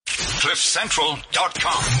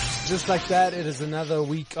CliffCentral.com. Just like that, it is another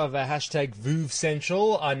week of a hashtag VOOV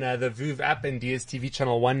Central on the VOOV app and DSTV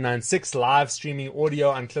channel 196, live streaming audio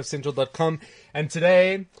on CliffCentral.com. And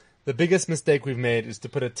today, the biggest mistake we've made is to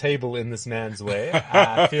put a table in this man's way.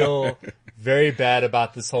 I feel very bad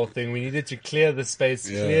about this whole thing. We needed to clear the space,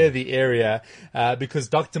 clear the area, because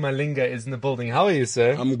Dr. Malinga is in the building. How are you,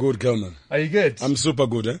 sir? I'm good, Kelman. Are you good? I'm super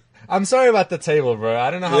good, eh? I'm sorry about the table, bro. I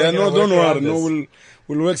don't know how we're no, don't worry. this. No,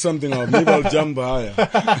 we'll work something out. Maybe I'll jump higher.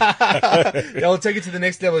 Yeah, we'll take it to the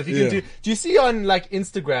next level. If you can do you see on like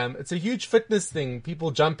Instagram, it's a huge fitness thing,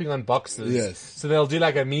 people jumping on boxes. Yes. So they'll do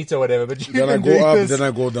like a meet or whatever, but you've Then I been go doing up, this. then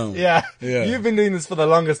I go down. Yeah. Yeah. You've been doing this for the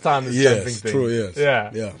longest time, this jumping Yes, thing. true, yes.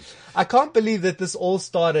 Yeah. I can't believe that this all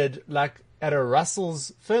started like at a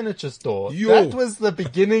Russell's furniture store. Yo. That was the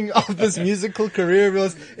beginning of this musical career of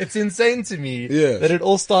yours. It's insane to me that it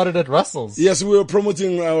all started at Russell's. Yes, I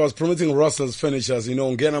was promoting Russell's furnitures,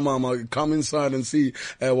 Ngena Mama, come inside and see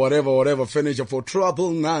whatever furniture for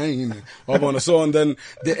 999. So, and then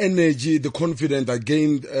the energy, the confidence, I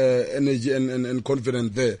gained energy and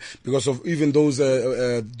confidence there because of even those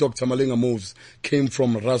Dr. Malinga moves came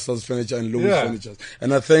from Russell's Furniture and Louis Furnitures.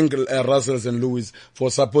 And I thank Russell's and Louis for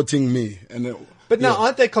supporting me. But now,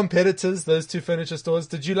 aren't they competitors, those two furniture stores?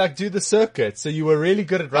 Did you do the circuit? So you were really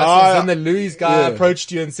good at Russell's and the Louis guy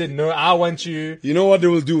approached you and said, no, I want you. You know what they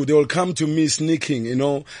will do? They will come to me sneaking,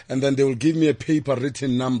 and then they will give me a paper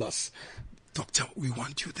written numbers. Doctor, we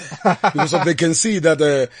want you there. Because they can see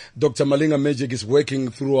that Dr. Malinga magic is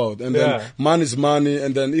working throughout. And then money is money.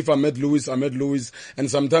 And then if I met Louis, I met Louis.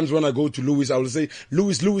 And sometimes when I go to Louis, I will say,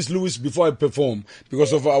 Louis, before I perform.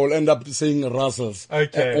 Because I will end up saying Russell's on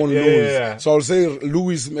Louis. Yeah. So I'll say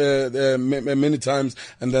Louis many times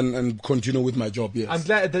and then continue with my job, yes. I'm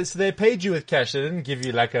glad. So they paid you with cash. They didn't give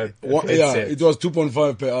you like a set. It was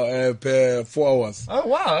 2.5 per 4 hours. Oh,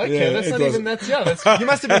 wow. Okay. That's not even, you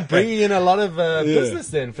must have been bringing in a lot of business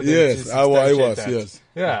then for them. Yes, I was. That. Yes.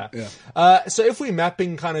 Yeah. So if we're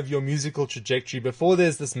mapping kind of your musical trajectory, before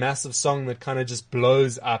there's this massive song that kind of just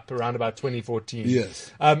blows up around about 2014.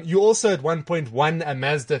 Yes. You also at one point won a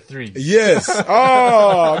Mazda 3. Yes.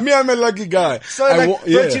 I'm a lucky guy. So do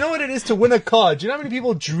you know what it is to win a car? Do you know how many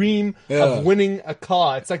people dream of winning a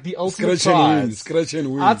car? It's like the ultimate prize. Scratch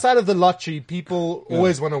and win. Outside of the lottery, people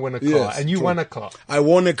always want to win a car, and you won a car. I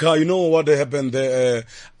won a car. You know what happened there?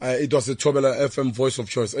 It was a Thobela FM Voice of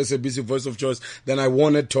Choice, SABC Voice of Choice. Then I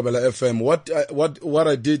won at Thobela FM. What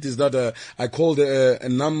I did is that I called a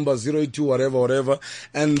number 082 whatever,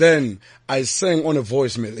 and then I sang on a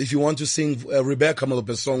voicemail. If you want to sing Rebecca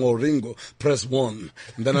Malope song or Ringo, press 1.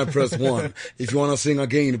 And then I press 1. If you want to sing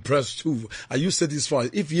again, press 2. Are you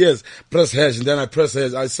satisfied? If yes, press hash. And then I press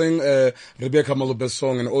hash. I sang Rebecca Malope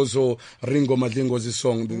song and also Ringo Madlingo's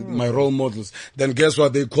song, my role models. Then guess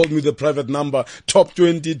what? They called me the private number, top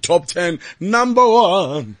 20, top 10, number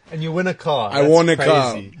 1. And you win a car. I won a car.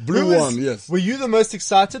 Blue one, yes. Were you the most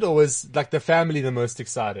excited or was the family the most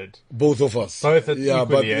excited? Both of us. Both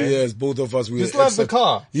equally, yes, both of us. You still have the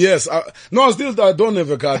car? Yes. I don't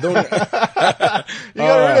have a car. You got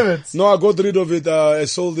rid of it? No, I got rid of it. I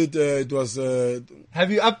sold it. It was... Have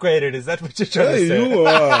you upgraded? Is that what you're trying to say? No,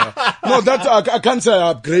 I can't say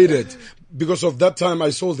I upgraded. Because of that time,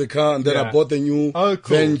 I sold the car and then I bought a new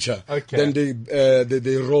venture. Okay. Then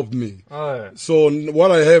they robbed me. Oh. So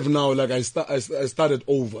what I have now, I started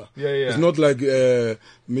over. Yeah. It's not like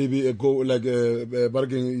maybe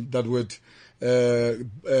bargaining that word,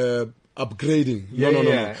 upgrading. No.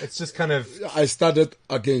 It's just kind of. I started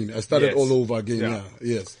again. I started all over again. Yeah.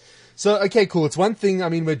 Yes. So, okay, cool. It's one thing,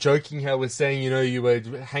 we're joking here. We're saying, you were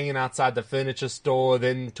hanging outside the furniture store,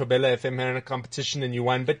 then Thobela FM had a competition and you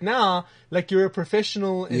won. But now, you're a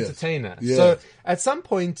professional entertainer. Yes. So, at some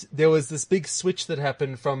point, there was this big switch that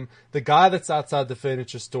happened from the guy that's outside the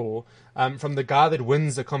furniture store, from the guy that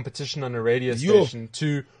wins a competition on a radio station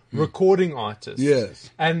to recording artists. Yes.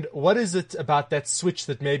 And what is it about that switch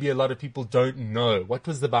that maybe a lot of people don't know? What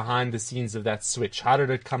was the behind the scenes of that switch? How did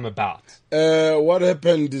it come about? What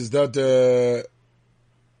happened is that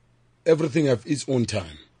everything have its own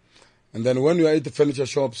time. And then when you are at the furniture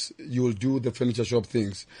shops, you will do the furniture shop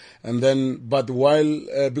things. And then, but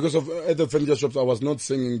because of at the furniture shops, I was not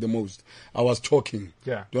singing the most. I was talking.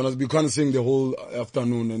 Yeah. Do you understand? You can't sing the whole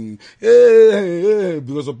afternoon and, hey,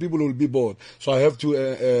 because of people will be bored. So I have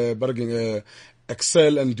to,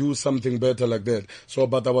 excel and do something better like that. So,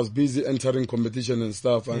 but I was busy entering competition and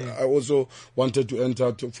stuff. And I also wanted to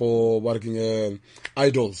enter for working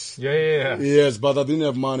idols. Yeah. Yes, but I didn't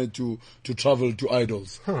have money to travel to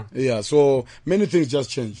idols. Yeah, so many things just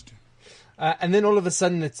changed. And then all of a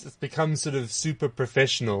sudden it's become sort of super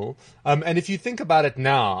professional. And if you think about it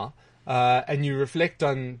now, and you reflect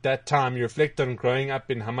on that time, you reflect on growing up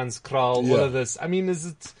in Hammanskraal, all Yeah. of this. I mean,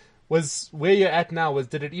 was where you're at now,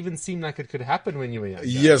 did it even seem like it could happen when you were young?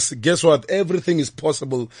 Yes, guess what? Everything is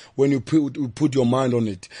possible when you put your mind on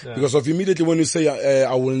it. Yeah. Because of immediately when you say,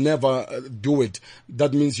 I will never do it,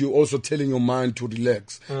 that means you're also telling your mind to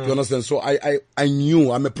relax. Do you understand? So I knew,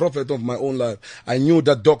 I'm a prophet of my own life. I knew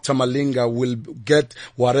that Dr. Malinga will get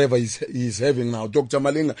whatever he's having now. Dr.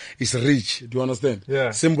 Malinga is rich. Do you understand?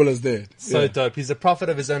 Yeah. Simple as that. So Yeah. dope. He's a prophet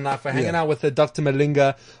of his own life. We're hanging Yeah. out with Dr.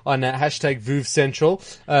 Malinga on hashtag VOOV Central.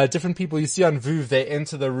 Different people you see on VOOV, they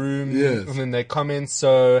enter the room Yes. and then they comment.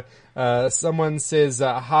 So someone says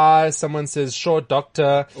hi, someone says short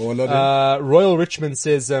doctor. Oh, Lord. Royal Richmond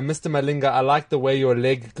says, Mr. Malinga, I like the way your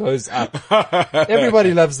leg goes up.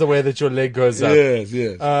 Everybody loves the way that your leg goes up. Yes,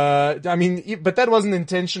 yes. I mean, but that wasn't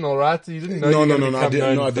intentional, right? You didn't know No, you no, were no, going no, to I become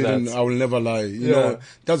didn't. known No, I for didn't. that. I will never lie. You Yeah. know,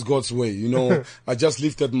 that's God's way. You know, I just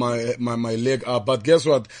lifted my leg up, but guess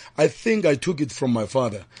what? I think I took it from my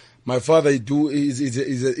father. My father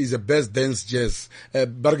is a best dance jazz,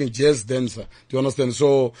 bargain jazz dancer. Do you understand?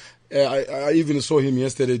 So. I even saw him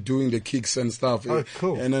yesterday doing the kicks and stuff. Oh,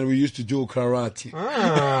 cool. And then we used to do karate.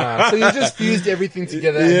 So you just fused everything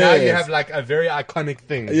together and now you Yes. have like a very iconic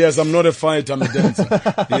thing. Yes, I'm not a fighter, I'm a dancer.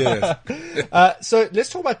 Yes. So let's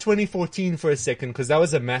talk about 2014 for a second, because that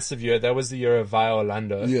was a massive year. That was the year of Via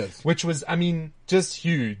Orlando. Yes. Which was, I mean, just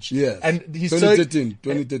huge. Yes. And he's 2013.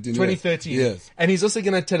 yes. 2013. Yes. And he's also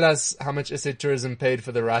going to tell us how much SA Tourism paid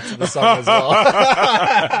for the rights of the song as well.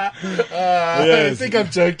 I Yes. think I'm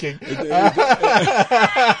joking.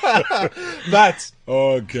 But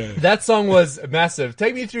Okay. that song was massive.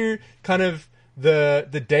 Take me through kind of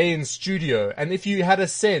the day in studio, and if you had a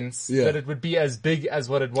sense Yeah. that it would be as big as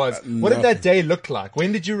what it was. What did that day look like?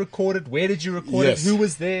 When did you record it? Where did you record Yes. it? Who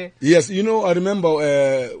was there? Yes, you know, I remember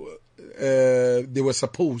they were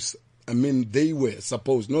supposed. I mean, they were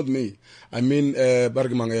supposed, not me. I mean,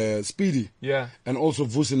 Bergman, Speedy, Yeah. and also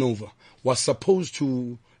Vusinova was supposed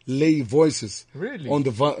to lay voices Really? on the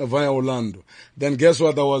via Orlando. Then guess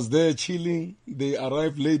what? I was there chilling. They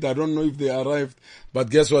arrived late. I don't know if they arrived, but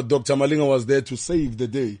guess what? Dr. Malinga was there to save the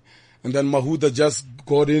day. And then Mahuda just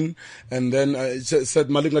got in, and then I said,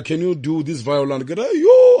 Malinga, can you do this via Orlando?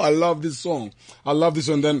 Yo, I love this song. I love this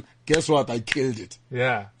one. Then guess what? I killed it.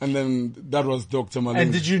 Yeah. And then that was Dr. Malinga.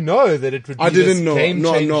 And did you know that it would be I this didn't know. game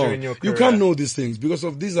No, changer no. in your career? You can't know these things because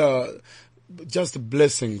of these are just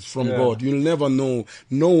blessings from Yeah. God. You'll never know.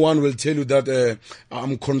 No one will tell you that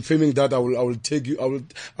I'm confirming that I will take you.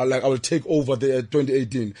 I will take over the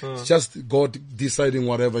 2018. It's just God deciding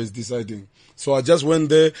whatever He's deciding. So I just went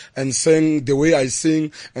there and sang the way I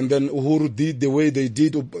sing, and then Uhuru did the way they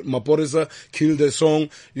did. Maporisa killed the song.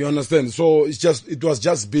 You understand? So it was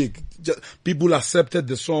just big. People accepted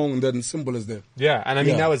the song, and then simple as that. Yeah, and I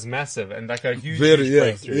mean, Yeah. that was massive and like a huge, Very, huge yes,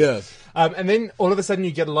 breakthrough. yes. And then all of a sudden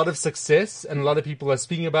you get a lot of success and a lot of people are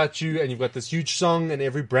speaking about you, and you've got this huge song and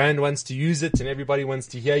every brand wants to use it and everybody wants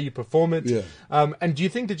to hear you perform it. Yeah. And do you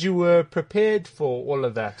think that you were prepared for all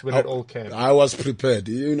of that when it all came? I was prepared.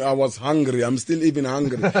 You know, I was hungry. I'm still even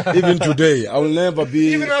hungry. Even today. I will never be.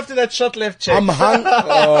 Even after that shot left check. I'm hungry.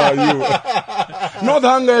 Oh, you. Not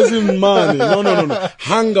hunger as in money. No.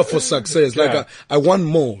 Hunger for success. Like Yeah. I want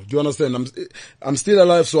more. Do you understand? I'm still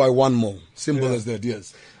alive, so I want more. Simple Yeah. as that.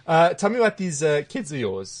 Yes. Tell me about these kids of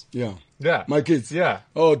yours. Yeah. Yeah. My kids. Yeah.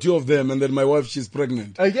 Oh, 2 of them, and then my wife. She's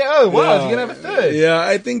pregnant. Oh, yeah. Oh, wow. Yeah. You're going to have a third. Yeah,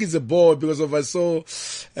 I think it's a boy because of I saw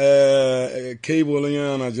cable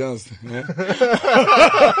and I just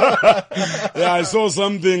yeah, I saw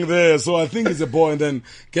something there, so I think it's a boy. And then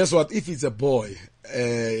guess what? If it's a boy,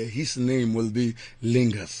 his name will be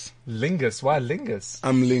Lingus. Lingus. Why Lingus?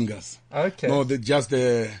 I'm Lingus. Okay. No, just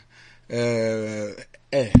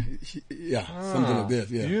yeah, something like that.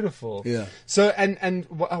 Yeah. Beautiful. Yeah. So, and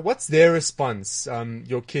what's their response,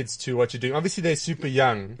 your kids, to what you're doing? Obviously, they're super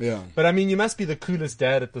young. Yeah. But I mean, you must be the coolest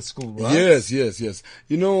dad at the school, right? Yes.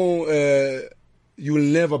 You know, you will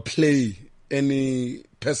never play any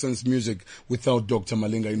person's music without Dr.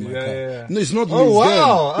 Malinga in my car. Yeah. No, it's not me. Oh, it's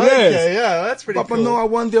wow. them. Okay, Yes. yeah, that's pretty Papa, cool. no, I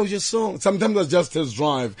want their song. Sometimes I just test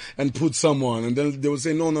drive and put someone, and then they will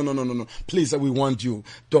say, no. Please, we want you,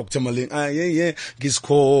 Dr. Malinga. Yeah.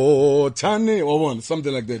 Gisko Tane, or one,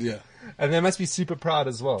 something like that, yeah. And they must be super proud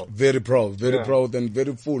as well. Very proud, Yeah. proud, and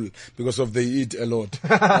very full because of they eat a lot.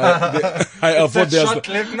 I afford That their shot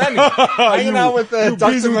left money. Hanging out with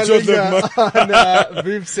Dr. busy with shot Malinga on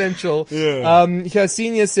VOOV Central. Yeah. Here,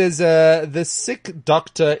 Senior says, the sick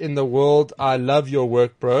doctor in the world, I love your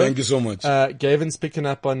work, bro. Thank you so much. Gavin's picking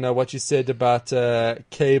up on what you said about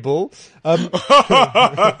cable. How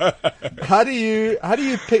do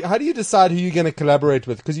you decide who you're going to collaborate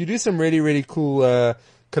with? Because you do some really, really cool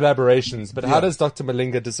collaborations, but how does Dr.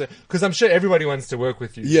 Malinga decide? Because I'm sure everybody wants to work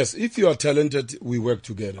with you. Yes, if you are talented, we work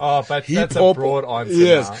together. Oh, but that's a Hip-hop, broad answer.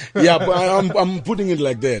 Yes, now. yeah, but I'm putting it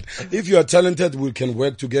like that. If you are talented, we can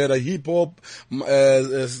work together. Hip hop,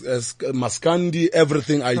 Maskandi,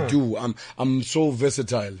 everything I do. I'm so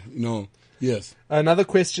versatile, you know. Yes. Another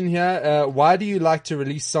question here. Why do you like to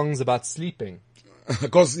release songs about sleeping?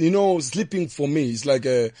 Because, you know, sleeping for me is like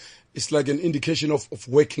it's like an indication of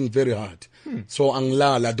working very hard. So,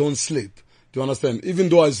 I don't sleep. Do you understand? Even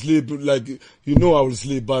though I sleep, like, you know I will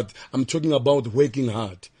sleep, but I'm talking about working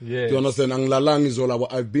hard. Yes. Do you understand? Anglalang is all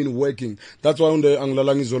I've been working. That's why on the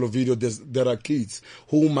Anglalang is all video, there are kids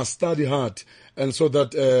who must study hard and so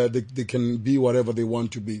that they can be whatever they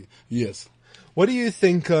want to be. Yes. What do you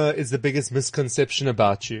think is the biggest misconception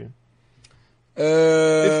about you?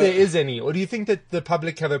 If there is any, or do you think that the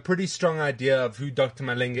public have a pretty strong idea of who Dr.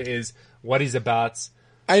 Malinga is, what he's about?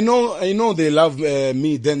 I know they love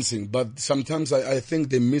me dancing, but sometimes I think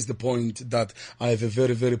they miss the point that I have a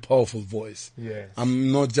very, very powerful voice. Yes.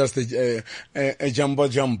 I'm not just a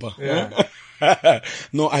jumper. Yeah.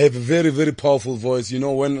 No, I have a very, very powerful voice. You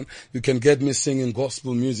know, when you can get me singing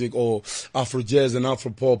gospel music or Afro jazz and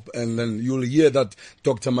Afro pop, and then you'll hear that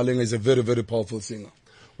Dr. Malinga is a very, very powerful singer.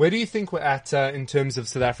 Where do you think we're at in terms of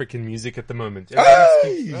South African music at the moment?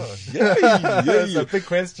 That's a big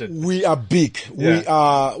question. We are big. We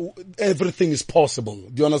are, everything is possible.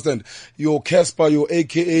 Do you understand? Your Casper, your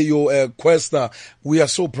AKA, your Questa, we are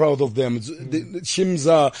so proud of them. The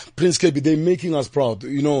Shimza, Prince KB, they're making us proud,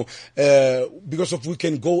 you know, because of we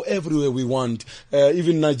can go everywhere we want.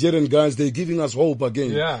 Even Nigerian guys, they're giving us hope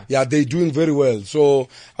again. Yeah, they're doing very well. So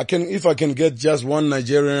if I can get just one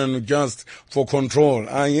Nigerian just for control,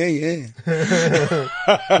 yeah.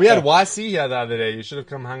 We had YC here the other day. You should have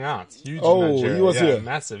come hung out. Huge in Nigeria. He was here.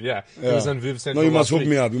 Massive, yeah. He was on VOOV Central. No, you must hook week.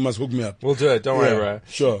 me up. You must hook me up. We'll do it. Don't worry, bro.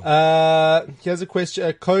 Sure. Here's a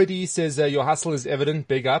question. Cody says, your hustle is evident.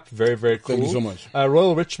 Big up. Very, very cool. Thank you so much.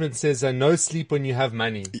 Royal Richmond says, no sleep when you have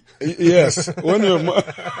money. Yes. When you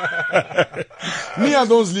have me, I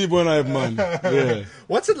don't sleep when I have money. Yeah.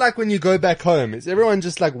 What's it like when you go back home? Is everyone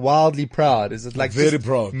just like wildly proud? Is it like very just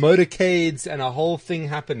proud motorcades and a whole thing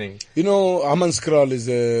happening? You know, Hammanskraal is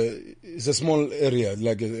a small area,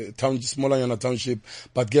 like a town, Smolanyana township.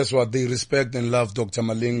 But guess what? They respect and love Dr.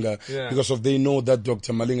 Malinga because of they know that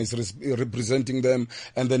Dr. Malinga is representing them,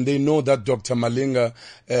 and then they know that Dr. Malinga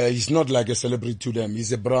is not like a celebrity to them.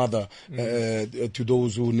 He's a brother to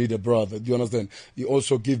those who need a brother. Do you understand? He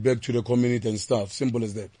also give back to the community and stuff. Simple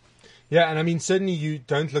as that. Yeah, and I mean, certainly you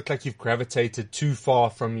don't look like you've gravitated too far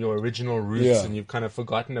from your original roots and you've kind of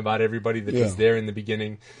forgotten about everybody that was there in the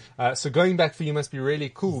beginning. So going back for you must be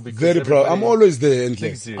really cool. Because very proud. I'm always there.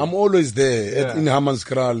 I'm always there in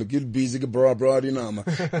Hammanskraal. Get busy, bro,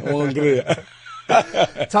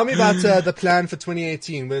 Tell me about the plan for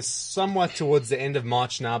 2018. We're somewhat towards the end of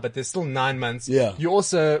March now, but there's still 9 months. Yeah. You're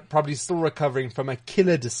also probably still recovering from a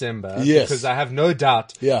killer December. Yes. Because I have no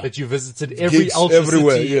doubt that you visited every ultra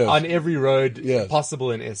city on every road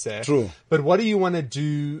possible in SA. True. But what do you want to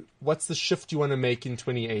do? What's the shift you want to make in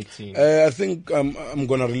 2018? I think I'm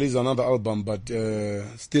going to release another album, but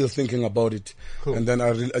still thinking about it. Cool. And then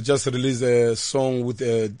I just released a song with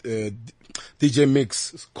DJ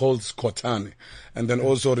Mix called Skotane, and then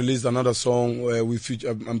also released another song where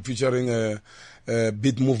I'm featuring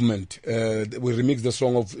Beat Movement. We remixed the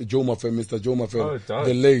song of Joe Maffei, Mr. Joe Maffei,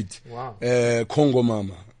 the late Congo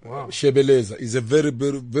Mama. Wow. Shebeleza is a very,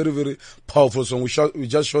 very, very, very powerful song. We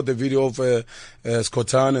just shot a video of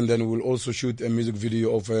Skotane, and then we'll also shoot a music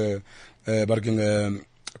video of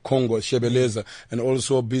Congo, Shebeleza, and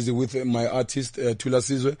also busy with my artist, Tula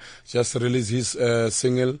Sizwe, just released his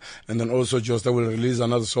single, and then also I will release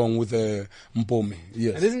another song with Mpomi.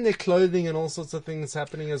 Yes. And isn't there clothing and all sorts of things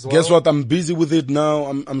happening as well? Guess what? I'm busy with it now.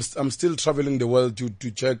 I'm still traveling the world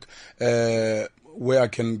to check where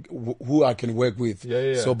who I can work with.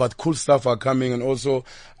 So, but cool stuff are coming, and also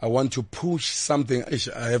I want to push something.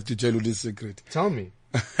 I have to tell you this secret. Tell me.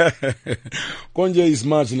 Konje is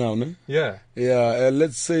March now, no? Yeah. Yeah,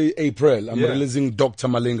 let's say April. I'm releasing Dr.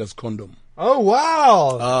 Malinga's condom. Oh,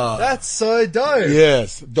 wow. That's so dope.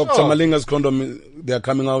 Yes, Dr. Sure. Malinga's condom, they are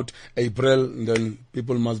coming out April, and then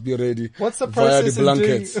people must be ready. What's the via process the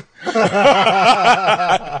blankets.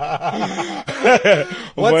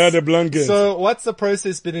 Via the blankets. So what's the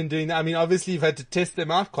process been in doing that? I mean, obviously you've had to test them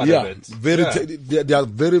out quite a bit. They are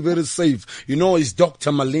very, very safe. You know, it's Dr.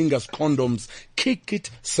 Malinga's condoms. Kick it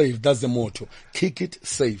safe. That's the motto. Kick it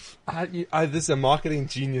safe. This is a marketing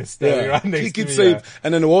genius standing right next kick to it me. safe.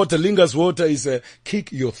 And then water, Linga's water is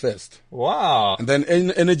kick your thirst. Wow. And then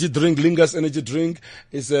energy drink, Linga's energy drink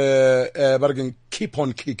is bargain, keep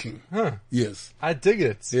on kicking. Huh. Yes. I dig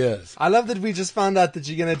it. Yes. I love that we just found out that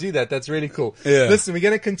you're going to do that. That's really cool. Yeah. Listen, we're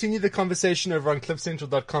going to continue the conversation over on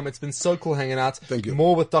cliffcentral.com. It's been so cool hanging out. Thank you.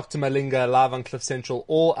 More with Dr. Malinga live on Cliff Central,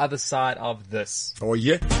 or other side of this. Oh,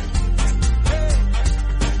 yeah.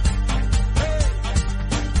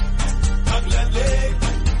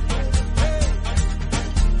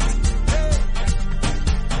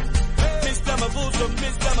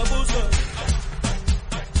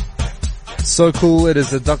 So cool. It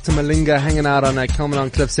is a Dr. Malinga hanging out on Kelman on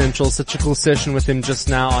Cliff Central. Such a cool session with him just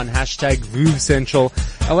now on hashtag Vuv Central.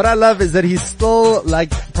 And what I love is that he's still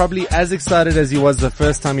like probably as excited as he was the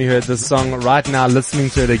first time he heard this song right now, listening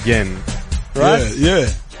to it again. Right? Yeah.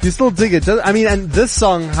 You still dig it. I mean, and this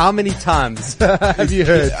song, how many times have you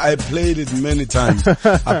heard? I played it many times.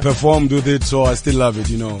 I performed with it, so I still love it,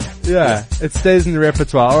 you know. Yeah. It stays in the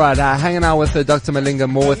repertoire. All right, hanging out with Dr. Malinga.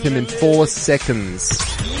 More with him in 4 seconds.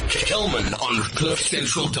 Kelman on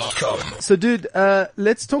cliffcentral.com. So dude,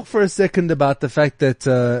 let's talk for a second about the fact that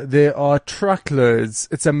there are truckloads,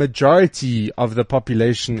 it's a majority of the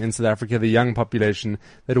population in South Africa, the young population,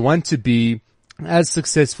 that want to be as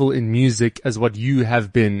successful in music as what you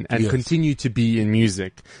have been and continue to be in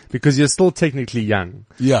music, because you're still technically young.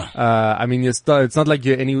 Yeah. I mean, it's not like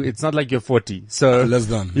it's not like you're 40. So less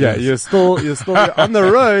than. Yeah, yes. you're still on the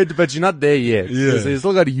road, but you're not there yet. Yeah. So you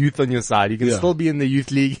still got youth on your side. You can still be in the youth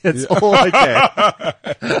league. It's all okay.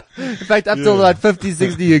 In fact, up till about 50,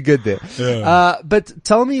 60, you're good there. Yeah. But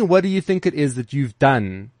tell me, what do you think it is that you've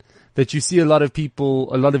done that you see a lot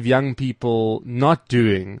of young people not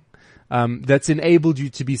doing? That's enabled you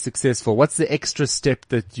to be successful? What's the extra step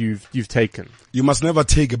that you've taken? You must never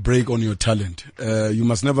take a break on your talent. You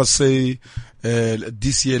must never say,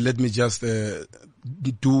 this year let me just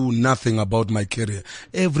do nothing about my career.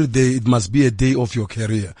 Every day it must be a day of your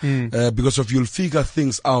career. Because if you'll figure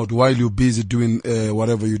things out while you're busy doing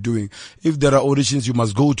whatever you're doing. If there are auditions, you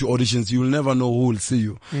must go to auditions. You'll never know who will see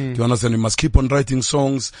you. Do you understand? You must keep on writing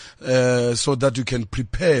songs so that you can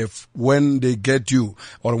prepare when they get you,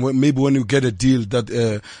 or maybe when you get a deal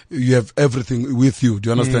that you have everything with you. Do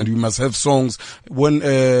you understand? You must have songs when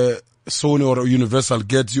Sony or Universal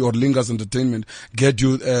get you, or Linga's Entertainment get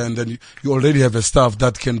you, and then you already have a staff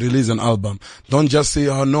that can release an album. Don't just say,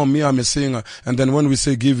 oh no, me, I'm a singer. And then when we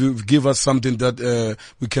say give us something that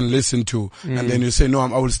we can listen to, and then you say, no,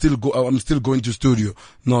 I'm still going to studio.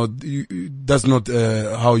 No, that's not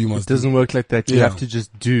how you must. It doesn't work like that. You have to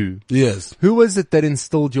just do. Yes. Who was it that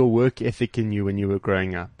instilled your work ethic in you when you were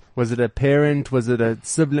growing up? Was it a parent? Was it a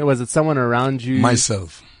sibling? Was it someone around you?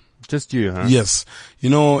 Myself. Just you, huh? Yes.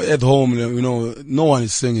 You know, at home, you know, no one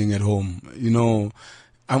is singing at home. You know,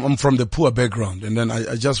 I'm from the poor background, and then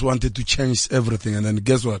I just wanted to change everything, and then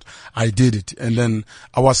guess what? I did it. And then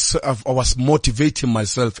I was motivating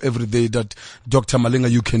myself every day that Dr.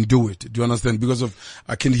 Malinga, you can do it. Do you understand? Because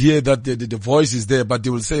I can hear that the voice is there, but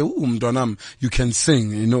they will say, "Oh, Mdonam, you can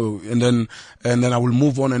sing," you know, and then I will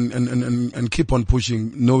move on and keep on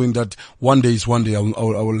pushing, knowing that one day is one day. I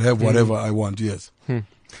will have whatever I want. Yes.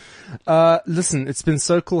 Listen, it's been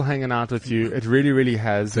so cool hanging out with you. It really, really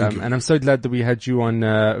has. And I'm so glad that we had you on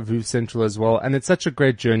Vuv Central as well. And it's such a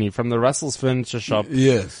great journey from the Russell's Furniture Shop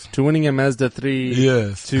to winning a Mazda 3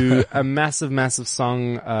 to a massive, massive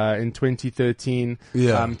song in 2013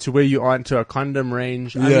 to where you are, into a condom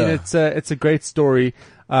range. I mean, it's a great story.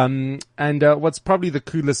 And what's probably the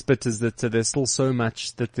coolest bit is that there's still so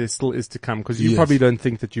much that there still is to come, because you probably don't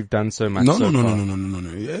think that you've done so much. No.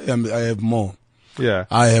 Yeah, I have more. Yeah.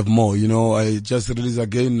 I have more. You know, I just released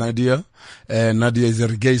again Nadia, and Nadia is a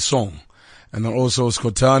reggae song. And then also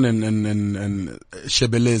Skotan and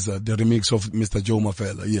Shebeleza, the remix of Mr. Joe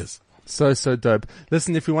Mafela. Yes. So dope.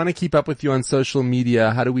 Listen, if we want to keep up with you on social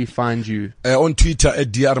media, how do we find you? On Twitter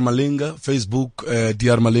at Dr. Malinga, Facebook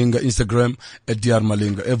Dr. Malinga, Instagram at Dr.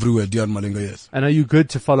 Malinga, everywhere Dr. Malinga, yes. And are you good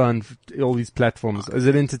to follow on all these platforms? Is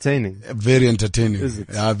it entertaining? Very entertaining. Is it?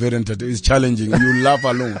 Yeah, very entertaining. It's challenging. You laugh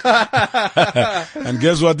alone. And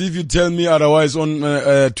guess what? If you tell me otherwise on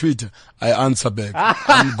Twitter, I answer back.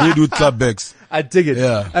 I'm good with clapbacks. I dig it.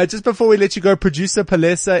 Yeah. Just before we let you go, producer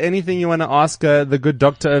Palesa, anything you want to ask the good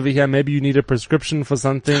doctor over here? Maybe you need a prescription for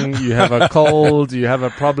something. You have a cold. You have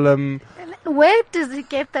a problem. Where does he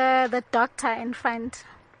get the doctor in front?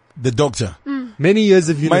 The doctor. Many years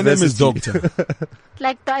of My university. name is Doctor.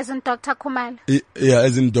 Like, as in Dr. Kumal? Yeah,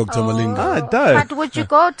 as in Dr. Malinga. Ah, dope. But would you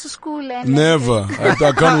go to school and... Never. I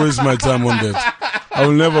can't waste my time on that. I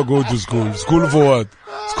will never go to school. School for what?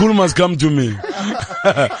 School must come to me.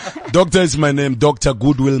 Doctor is my name, Dr.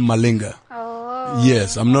 Goodwill Malinga. Oh.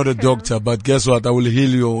 Yes, I'm not a doctor, but guess what? I will heal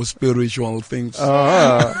your spiritual things.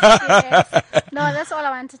 Yes. No, that's all I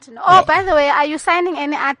wanted to know. Oh, by the way, are you signing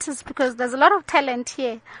any artists? Because there's a lot of talent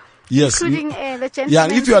here. Yes. Including the gentleman. Yeah,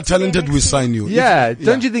 and if you are talented, we sign you. Yeah.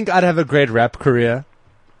 Don't you think I'd have a great rap career?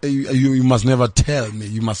 You must never tell me.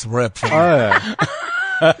 You must rap for me. Oh,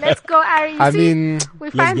 Let's go, Ari. I mean,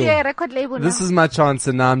 we find go. here a record label now. this is my chance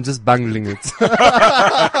and now I'm just bungling it.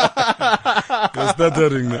 You're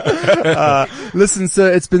stuttering now. Listen,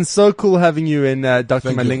 sir, it's been so cool having you and Dr.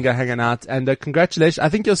 Thank you. Malinga hanging out, and congratulations. I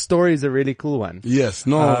think your story is a really cool one. Yes.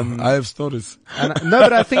 No, I have stories. And no,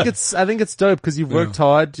 but I think it's dope because you've worked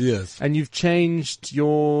hard. Yes. And you've changed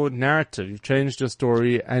your narrative. You've changed your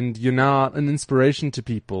story, and you're now an inspiration to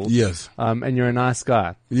people. Yes. And you're a nice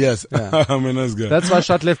guy. Yes. I'm a nice guy. That's why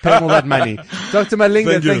Shot Left paid all that money. Dr.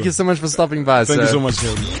 Malinga, Thank you. thank you so much for stopping by, Thank sir. you so much,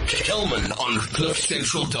 Kelvin. Kelman on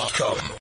CliffCentral.com.